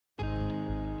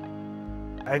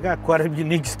I got quite a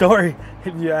unique story,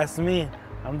 if you ask me.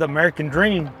 I'm the American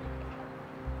dream.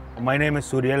 My name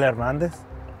is Uriel Hernandez.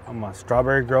 I'm a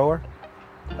strawberry grower.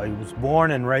 I was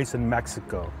born and raised in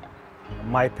Mexico.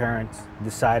 My parents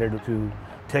decided to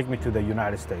take me to the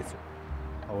United States.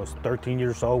 I was 13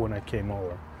 years old when I came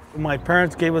over. My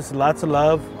parents gave us lots of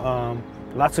love,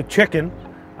 lots of chicken.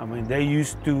 I mean, they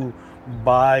used to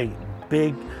buy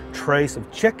big trays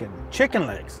of chicken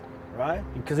legs, right?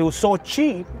 Because it was so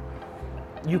cheap,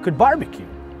 you could barbecue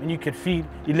and you could feed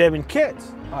 11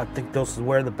 kids. I think those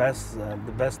were the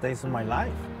best days of my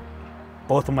life.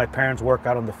 Both of my parents work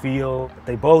out on the field.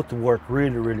 They both work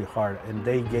really, really hard, and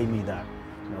they gave me that,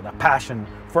 that passion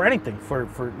for anything, for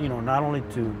not only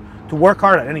to work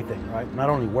hard at anything, right? Not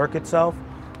only work itself,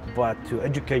 but to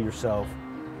educate yourself.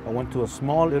 I went to a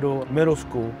small little middle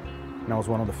school, and I was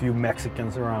one of the few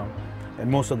Mexicans around. And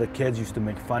most of the kids used to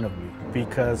make fun of me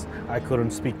because I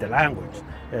couldn't speak the language.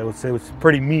 It was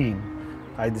pretty mean.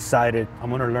 I decided I'm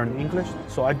going to learn English,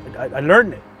 so I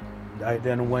learned it. I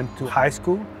then went to high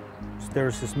school. There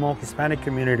was a small Hispanic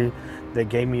community that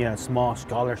gave me a small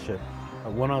scholarship.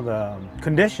 One of the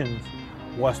conditions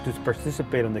was to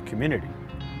participate in the community,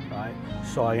 right?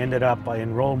 So I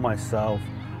enrolled myself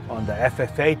on the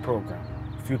FFA program,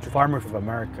 Future Farmers of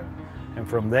America. And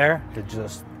from there, this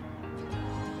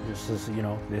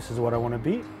is what I want to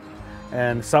be.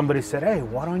 And somebody said, hey,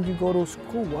 why don't you go to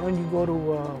school? Why don't you go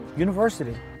to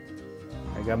university?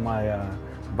 I got my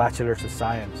Bachelor's of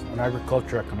Science in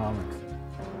Agriculture Economics.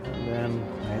 And then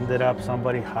I ended up,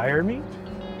 somebody hired me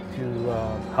to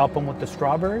help them with the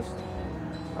strawberries.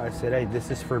 I said, hey, this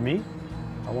is for me.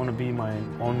 I want to be my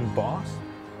own boss.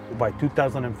 By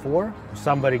 2004,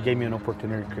 somebody gave me an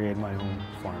opportunity to create my own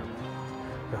farm.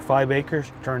 The 5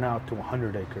 acres turned out to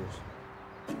 100 acres.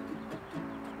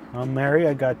 I'm married,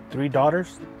 I got 3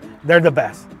 daughters. They're the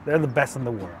best. They're the best in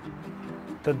the world.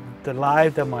 The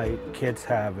life that my kids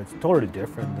have, it's totally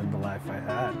different than the life I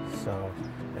had. So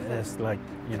it's like,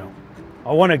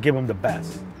 I want to give them the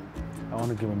best. I want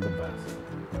to give them the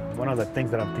best. One of the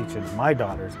things that I'm teaching my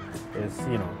daughters is,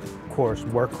 of course,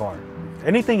 work hard.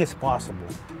 Anything is possible.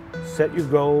 Set your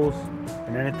goals,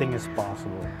 and anything is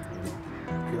possible.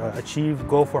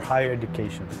 Go for higher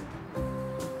education.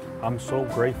 I'm so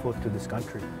grateful to this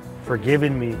country for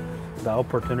giving me the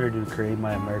opportunity to create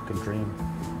my American dream,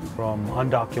 from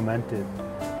undocumented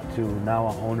to now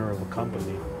an owner of a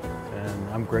company. And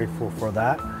I'm grateful for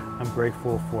that. I'm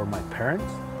grateful for my parents,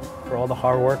 for all the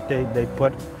hard work they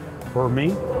put for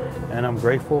me. And I'm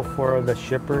grateful for the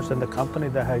shippers and the company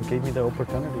that gave me the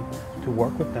opportunity to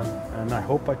work with them. And I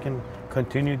hope I can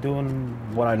continue doing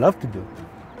what I love to do,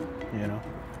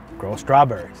 grow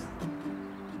strawberries.